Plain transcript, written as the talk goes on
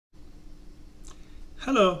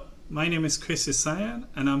Hello, my name is Chris Isayan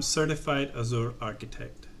and I'm Certified Azure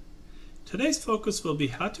Architect. Today's focus will be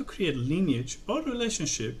how to create lineage or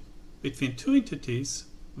relationship between two entities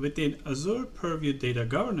within Azure Purview Data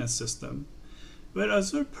Governance System where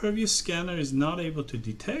Azure Purview Scanner is not able to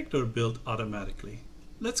detect or build automatically.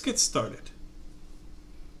 Let's get started.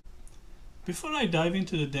 Before I dive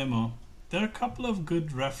into the demo, there are a couple of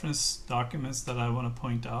good reference documents that I want to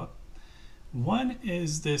point out. One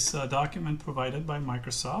is this document provided by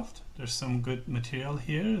Microsoft. There's some good material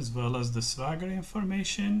here, as well as the Swagger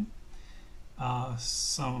information,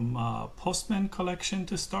 some Postman collection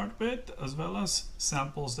to start with, as well as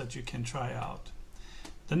samples that you can try out.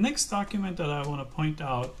 The next document that I want to point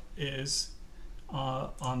out is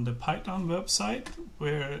on the Python website,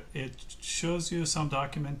 where it shows you some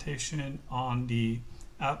documentation on the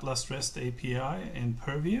Atlas REST API in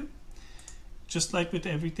Purview. Just like with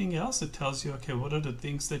everything else, it tells you, okay, what are the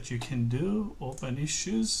things that you can do, open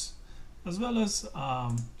issues, as well as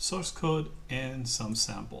source code and some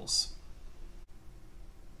samples.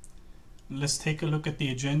 Let's take a look at the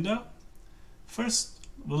agenda. First,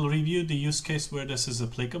 we'll review the use case where this is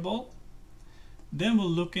applicable. Then we'll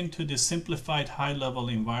look into the simplified high-level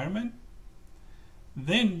environment.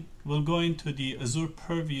 Then we'll go into the Azure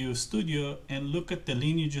Purview Studio and look at the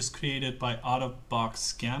lineages created by out-of-box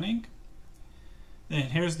scanning. Then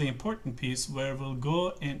here's the important piece where we'll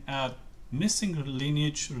go and add missing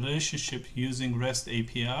lineage relationship using REST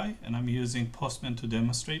API, and I'm using Postman to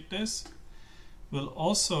demonstrate this. We'll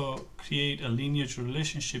also create a lineage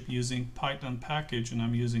relationship using Python package, and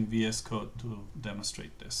I'm using VS Code to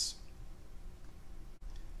demonstrate this.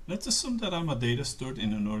 Let's assume that I'm a data steward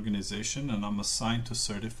in an organization and I'm assigned to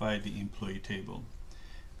certify the employee table.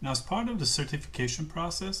 Now, as part of the certification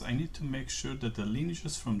process, I need to make sure that the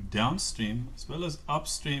lineages from downstream as well as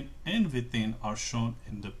upstream and within are shown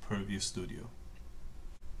in the Purview Studio.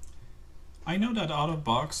 I know that out of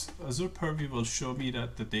box, Azure Purview will show me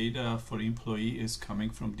that the data for employee is coming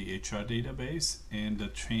from the HR database and the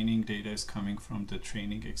training data is coming from the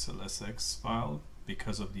training XLSX file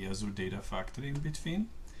because of the Azure Data Factory in between.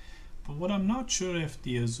 But what I'm not sure if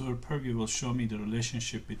the Azure Purview will show me the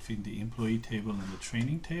relationship between the employee table and the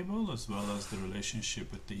training table, as well as the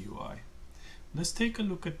relationship with the UI. Let's take a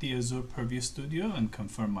look at the Azure Purview Studio and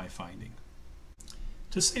confirm my finding.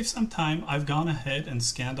 To save some time, I've gone ahead and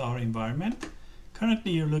scanned our environment.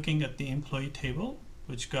 Currently, you're looking at the employee table,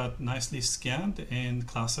 which got nicely scanned and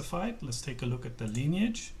classified. Let's take a look at the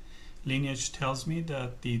lineage. Lineage tells me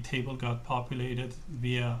that the table got populated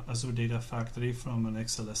via Azure Data Factory from an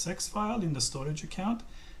XLSX file in the storage account.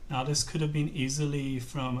 Now, this could have been easily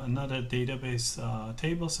from another database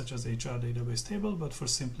table, such as HR database table, but for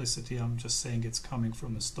simplicity, I'm just saying it's coming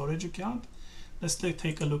from a storage account. Let's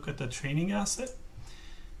take a look at the training asset.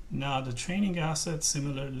 Now, the training asset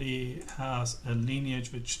similarly has a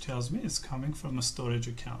lineage which tells me it's coming from a storage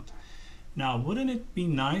account. Now, wouldn't it be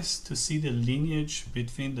nice to see the lineage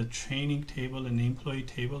between the training table and the employee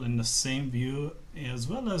table in the same view, as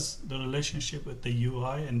well as the relationship with the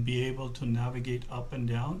UI, and be able to navigate up and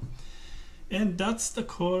down? And that's the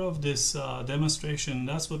core of this demonstration.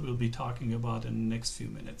 That's what we'll be talking about in the next few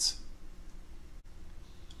minutes.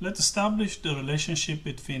 Let's establish the relationship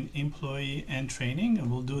between employee and training, and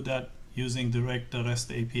we'll do that using direct REST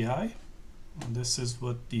API. And this is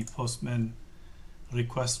what the Postman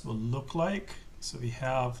request will look like. So we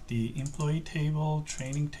have the employee table,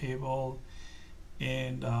 training table,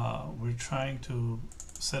 and we're trying to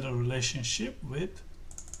set a relationship with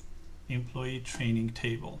employee training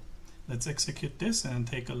table. Let's execute this and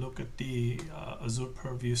take a look at the Azure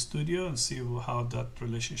Purview Studio and see how that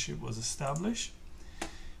relationship was established.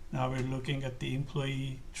 Now we're looking at the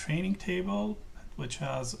employee training table, which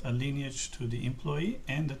has a lineage to the employee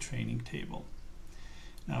and the training table.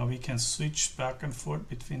 Now we can switch back and forth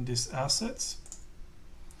between these assets.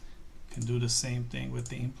 We can do the same thing with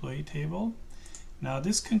the employee table. Now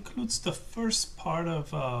this concludes the first part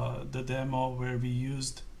of the demo where we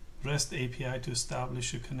used REST API to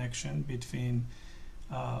establish a connection between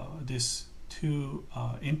these two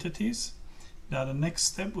entities. Now the next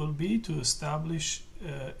step will be to establish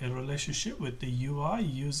a relationship with the UI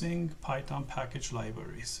using Python package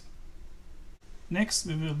libraries. Next,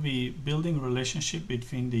 we will be building a relationship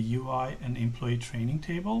between the UI and employee training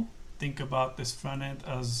table. Think about this front end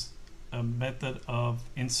as a method of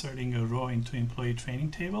inserting a row into employee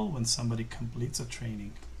training table when somebody completes a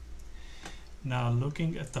training. Now,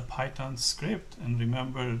 looking at the Python script, and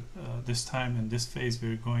remember this time in this phase,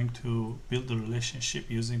 we're going to build the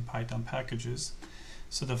relationship using Python packages.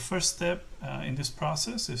 So the first step in this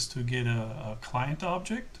process is to get a client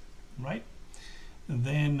object, right?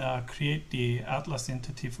 Then create the Atlas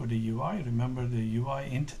entity for the UI. Remember, the UI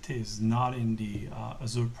entity is not in the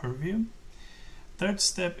Azure Purview. Third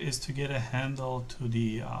step is to get a handle to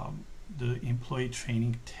the employee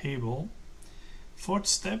training table. Fourth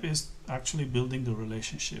step is actually building the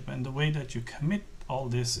relationship, and the way that you commit all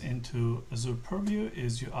this into Azure Purview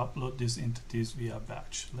is you upload these entities via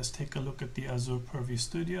batch. Let's take a look at the Azure Purview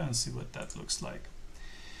Studio and see what that looks like.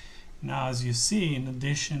 Now, as you see, in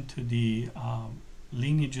addition to the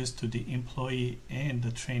lineages to the employee and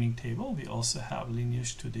the training table, we also have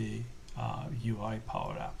lineage to the UI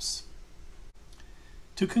Power Apps.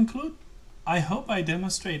 To conclude, I hope I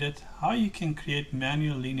demonstrated how you can create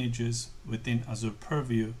manual lineages within Azure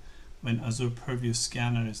Purview when Azure Purview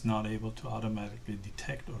Scanner is not able to automatically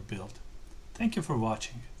detect or build. Thank you for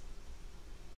watching.